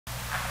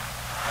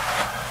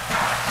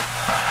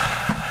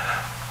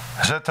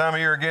It's that time of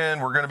year again.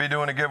 We're going to be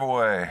doing a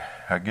giveaway.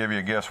 I'll give you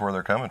a guess where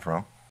they're coming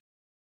from.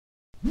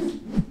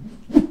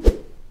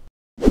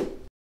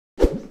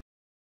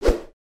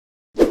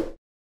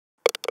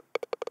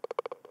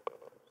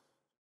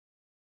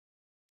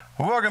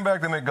 Welcome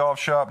back to the Golf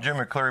Shop. Jim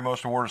McCleary,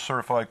 most awarded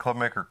certified club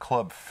maker,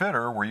 club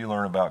fitter, where you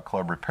learn about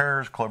club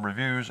repairs, club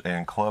reviews,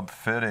 and club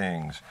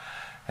fittings.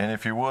 And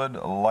if you would,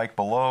 like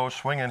below,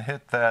 swing and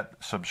hit that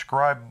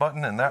subscribe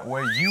button, and that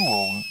way you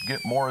will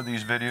get more of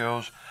these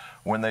videos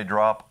when they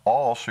drop.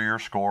 Also, your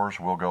scores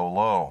will go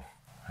low.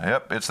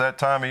 Yep, it's that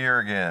time of year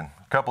again.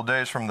 A couple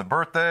days from the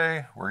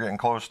birthday, we're getting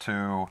close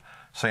to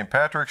St.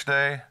 Patrick's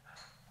Day,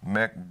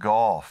 Mech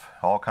Golf.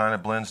 All kind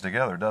of blends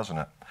together, doesn't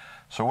it?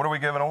 So what are we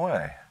giving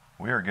away?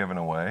 We are giving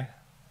away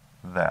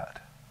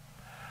that.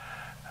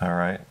 All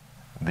right,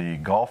 the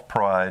Golf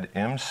Pride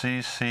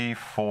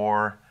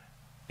MCC4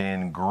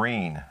 in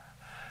green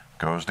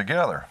goes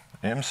together.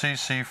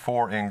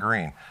 MCC4 in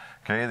green.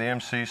 Okay, the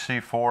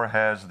MCC4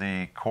 has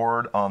the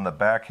cord on the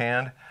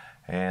backhand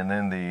and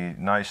then the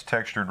nice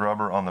textured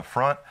rubber on the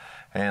front,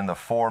 and the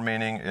 4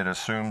 meaning it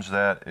assumes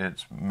that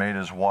it's made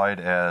as wide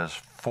as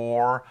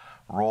 4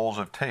 rolls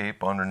of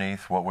tape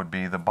underneath what would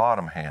be the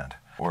bottom hand,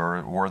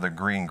 where the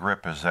green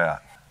grip is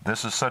at.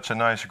 This is such a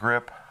nice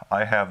grip.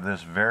 I have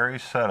this very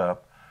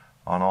setup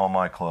on all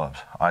my clubs.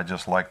 I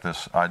just like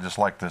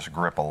this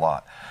grip a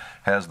lot.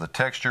 Has the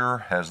texture,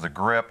 has the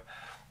grip,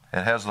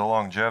 it has the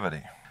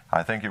longevity.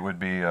 I think it would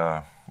be,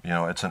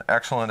 it's an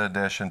excellent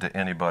addition to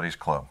anybody's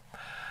club.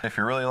 If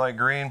you really like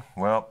green,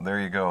 well, there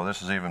you go.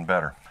 This is even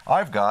better.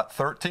 I've got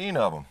 13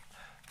 of them,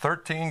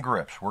 13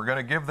 grips. We're going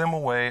to give them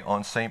away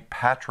on St.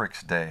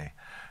 Patrick's Day.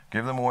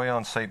 Give them away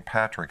on St.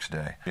 Patrick's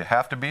Day. You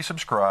have to be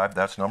subscribed.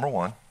 That's number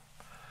 1.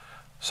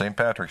 St.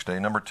 Patrick's Day.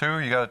 Number 2,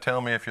 you got to tell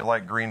me if you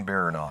like green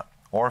beer or not,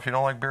 or if you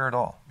don't like beer at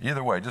all.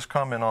 Either way, just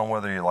comment on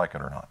whether you like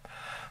it or not.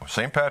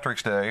 St.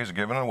 Patrick's Day is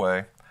giving it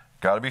away.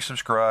 Got to be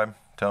subscribed.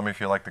 Tell me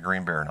if you like the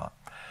green beer or not.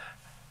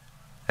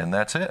 And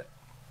that's it.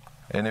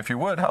 And if you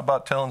would, how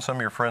about telling some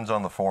of your friends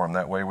on the forum?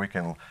 That way we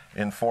can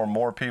inform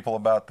more people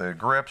about the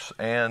grips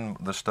and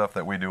the stuff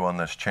that we do on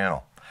this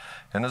channel.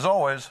 And as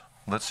always,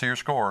 let's see your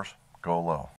scores go low.